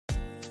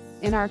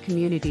In our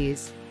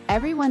communities,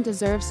 everyone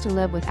deserves to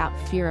live without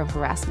fear of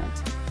harassment.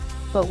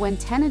 But when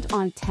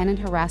tenant-on-tenant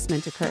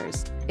harassment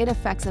occurs, it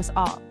affects us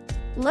all.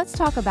 Let's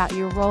talk about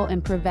your role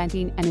in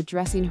preventing and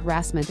addressing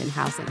harassment in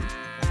housing.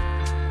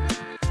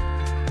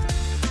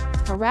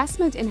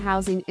 Harassment in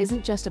housing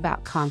isn't just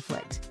about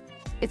conflict.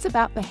 It's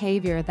about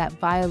behavior that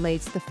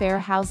violates the Fair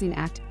Housing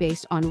Act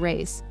based on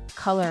race,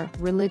 color,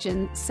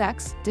 religion,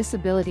 sex,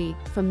 disability,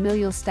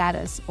 familial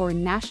status, or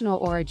national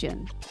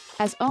origin.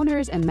 As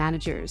owners and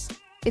managers,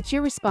 it's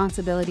your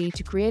responsibility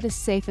to create a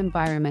safe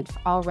environment for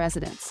all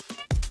residents.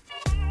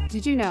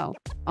 Did you know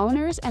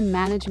owners and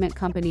management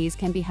companies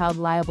can be held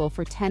liable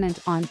for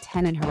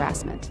tenant-on-tenant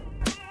harassment?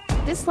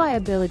 This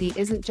liability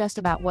isn't just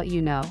about what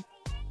you know,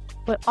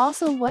 but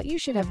also what you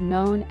should have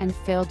known and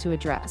failed to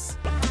address.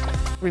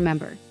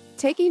 Remember,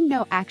 taking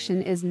no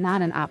action is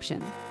not an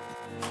option.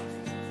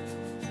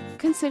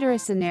 Consider a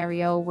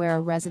scenario where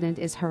a resident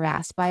is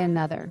harassed by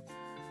another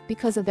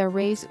because of their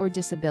race or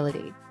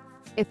disability.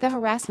 If the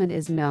harassment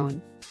is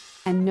known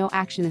and no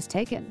action is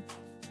taken,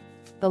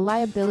 the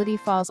liability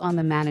falls on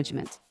the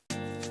management.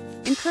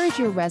 Encourage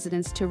your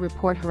residents to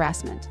report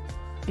harassment.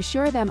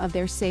 Assure them of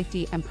their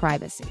safety and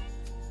privacy.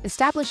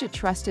 Establish a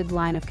trusted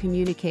line of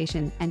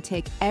communication and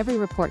take every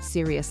report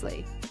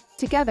seriously.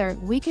 Together,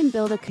 we can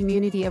build a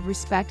community of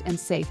respect and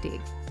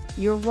safety.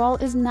 Your role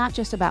is not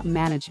just about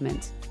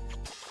management.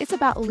 It's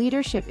about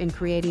leadership in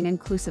creating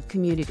inclusive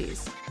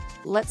communities.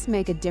 Let's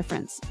make a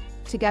difference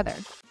together.